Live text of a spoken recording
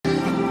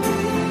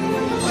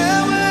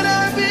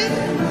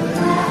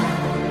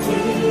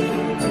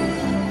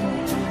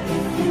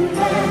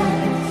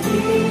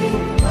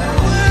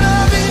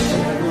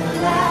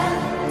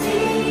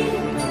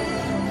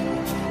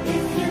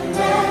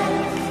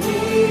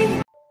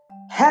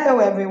Hello,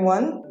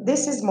 everyone.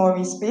 This is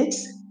Maureen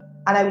Speaks,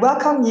 and I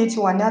welcome you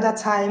to another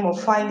time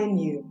of finding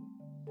you.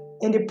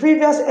 In the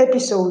previous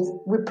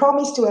episode, we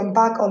promised to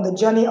embark on the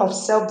journey of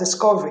self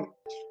discovery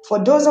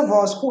for those of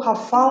us who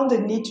have found the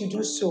need to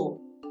do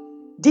so.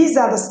 These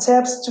are the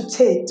steps to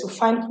take to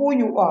find who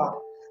you are,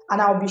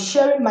 and I'll be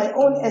sharing my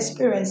own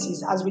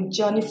experiences as we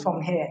journey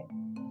from here.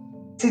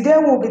 Today,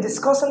 we'll be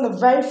discussing the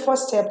very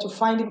first step to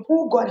finding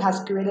who God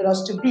has created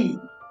us to be,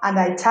 and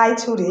I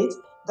titled it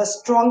The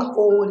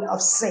Stronghold of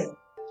Sin.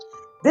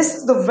 This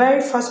is the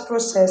very first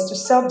process to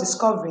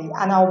self-discovery,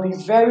 and I'll be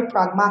very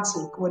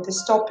pragmatic with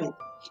this topic,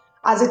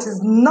 as it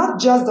is not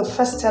just the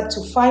first step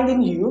to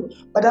finding you,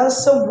 but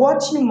also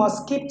what you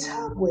must keep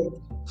tab with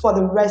for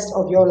the rest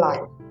of your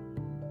life.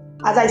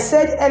 As I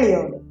said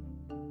earlier,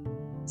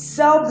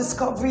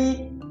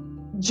 self-discovery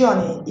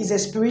journey is a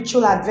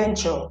spiritual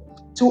adventure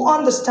to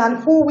understand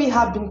who we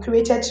have been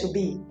created to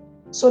be,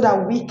 so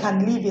that we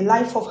can live a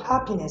life of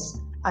happiness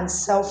and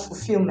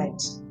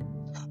self-fulfillment.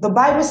 The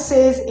Bible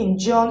says in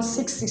John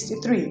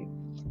 6:63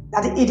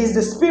 that it is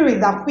the spirit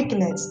that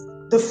quickeneth,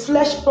 the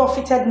flesh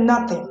profited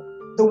nothing.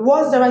 The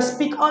words that I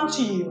speak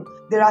unto you,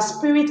 they are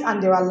spirit and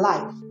they are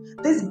life.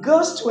 This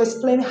goes to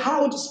explain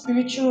how the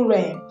spiritual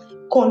realm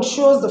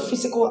controls the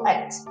physical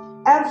earth.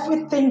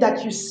 Everything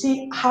that you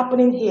see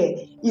happening here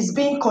is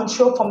being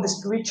controlled from the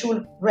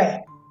spiritual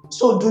realm.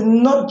 So do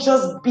not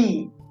just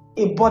be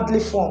a bodily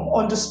form.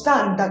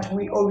 Understand that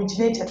we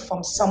originated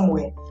from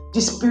somewhere. The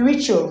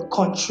spiritual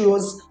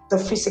controls the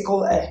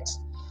physical earth.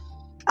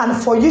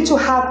 And for you to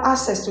have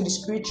access to the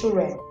spiritual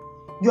realm,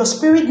 your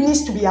spirit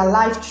needs to be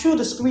alive through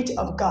the Spirit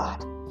of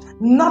God.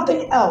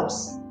 Nothing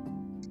else.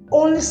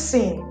 Only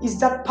sin is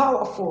that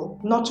powerful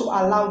not to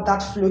allow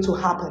that flow to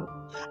happen.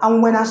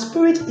 And when our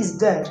spirit is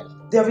dead,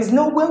 there is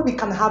no way we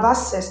can have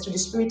access to the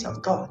Spirit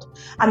of God.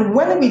 And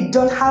when we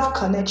don't have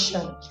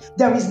connection,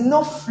 there is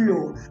no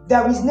flow,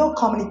 there is no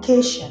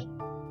communication.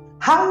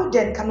 How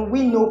then can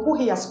we know who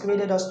He has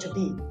created us to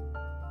be?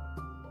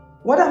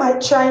 What am I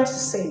trying to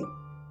say?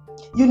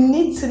 You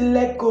need to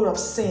let go of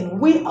sin.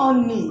 We all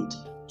need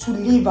to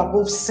live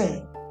above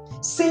sin.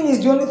 Sin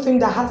is the only thing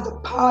that has the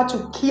power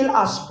to kill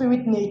our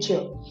spirit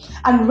nature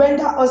and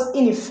render us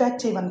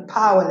ineffective and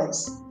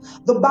powerless.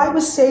 The Bible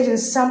says in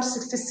Psalm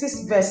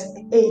 66 verse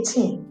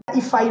 18,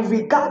 if I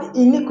regard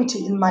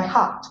iniquity in my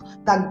heart,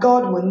 that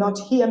God will not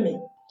hear me.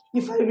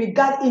 If I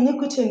regard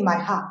iniquity in my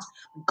heart,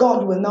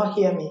 God will not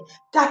hear me.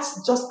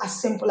 That's just as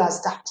simple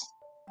as that.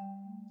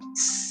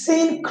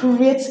 Sin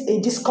creates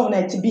a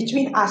disconnect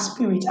between our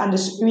spirit and the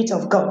Spirit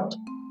of God,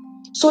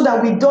 so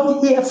that we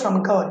don't hear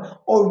from God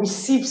or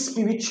receive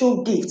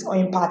spiritual gifts or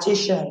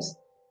impartations.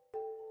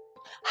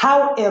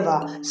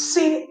 However,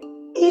 sin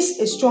is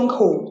a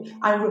stronghold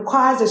and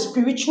requires a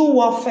spiritual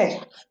warfare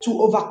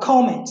to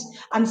overcome it.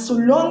 And so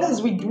long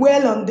as we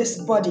dwell on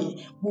this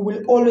body, we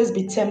will always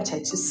be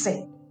tempted to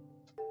sin.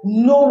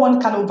 No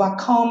one can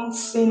overcome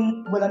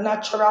sin with a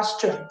natural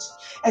strength,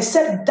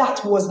 except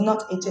that was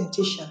not a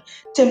temptation.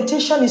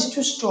 Temptation is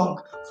too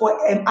strong for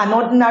an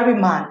ordinary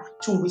man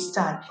to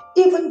withstand.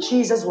 Even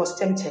Jesus was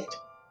tempted.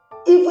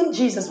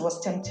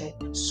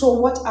 So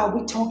what are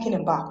we talking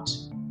about?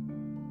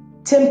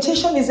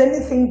 Temptation is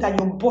anything that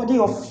your body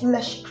or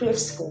flesh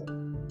craves for,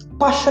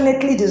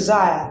 passionately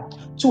desire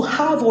to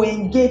have or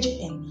engage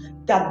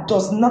in, that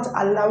does not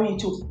allow you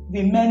to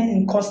remain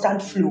in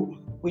constant flow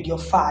with your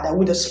Father,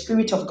 with the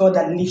Spirit of God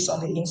that lives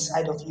on the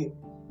inside of you.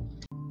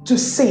 To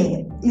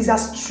sin is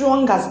as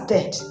strong as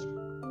death.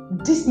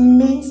 This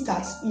means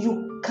that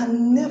you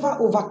can never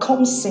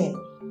overcome sin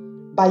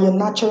by your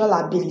natural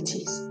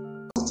abilities.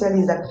 I tell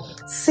you that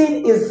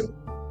sin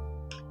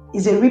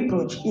is a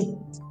reproach.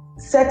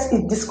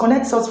 It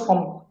disconnects us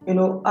from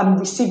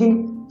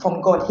receiving from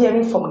God,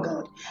 hearing from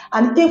God.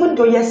 And even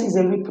though yes, it's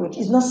a reproach,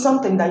 it's not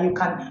something that you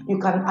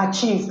can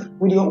achieve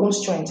with your own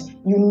strength.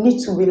 You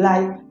need to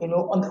rely,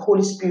 on the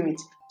Holy Spirit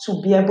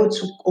to be able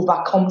to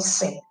overcome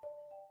sin.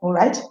 All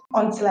right?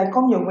 Until I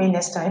come your way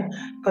next time,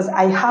 because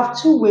I have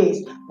two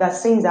ways that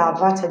sins are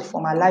averted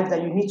from our life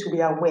that you need to be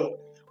aware.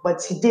 But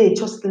today,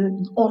 just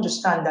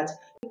understand that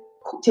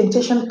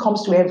temptation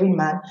comes to every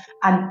man,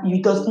 and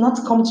it does not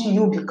come to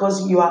you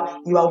because you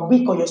are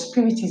weak or your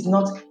spirit is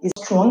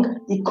strong.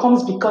 It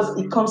comes because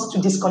it comes to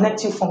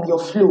disconnect you from your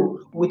flow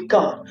with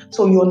God.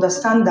 So you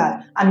understand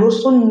that, and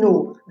also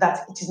know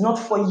that it is not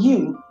for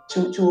you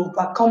to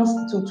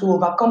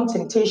overcome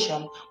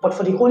temptation, but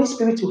for the Holy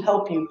Spirit to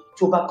help you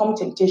to overcome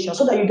temptation,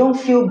 so that you don't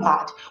feel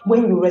bad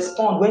when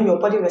your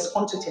body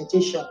responds to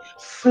temptation.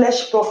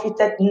 Flesh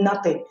profited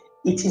nothing.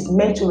 It is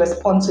meant to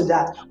respond to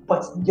that,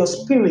 but your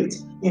spirit,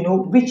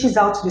 reaches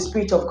out to the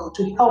Spirit of God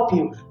to help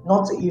you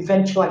not to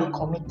eventually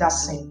commit that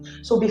sin.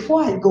 So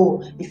before I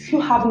go, if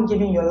you haven't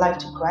given your life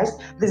to Christ,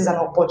 this is an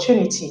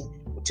opportunity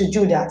to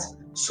do that,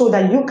 so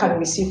that you can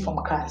receive from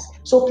Christ.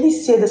 So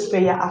please say this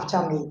prayer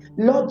after me.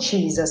 Lord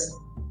Jesus,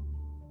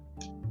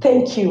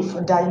 thank you for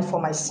dying for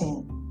my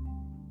sin.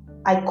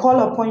 I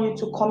call upon you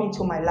to come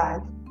into my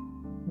life.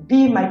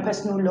 Be my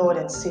personal Lord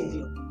and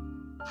Savior.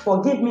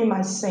 Forgive me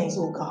my sins,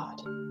 O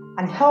God,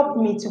 and help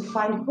me to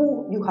find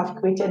who you have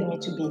created me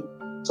to be.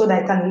 so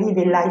that I can live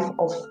a life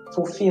of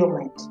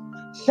fulfillment.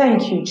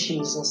 Thank you,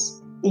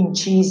 Jesus. In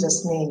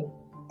Jesus' name,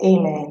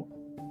 amen.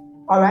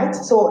 All right,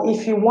 so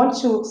if you want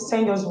to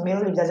send us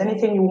mail, if there's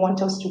anything you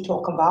want us to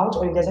talk about,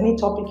 or if there's any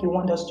topic you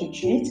want us to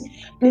treat,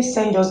 please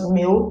send us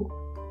mail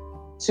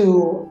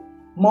to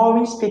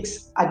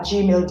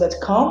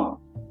maureensspeaks@gmail.com.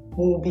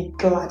 We'll be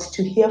glad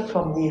to hear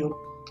from you.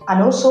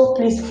 And also,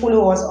 please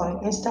follow us on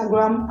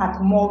Instagram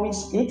at Maureen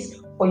Speaks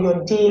for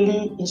your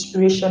daily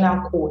inspirational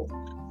quote.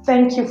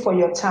 Thank you for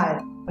your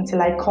time.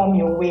 Until I come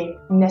your way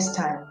next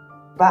time.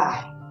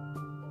 Bye.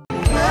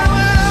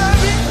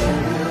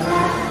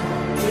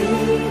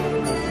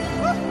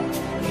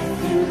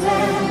 If you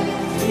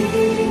let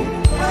me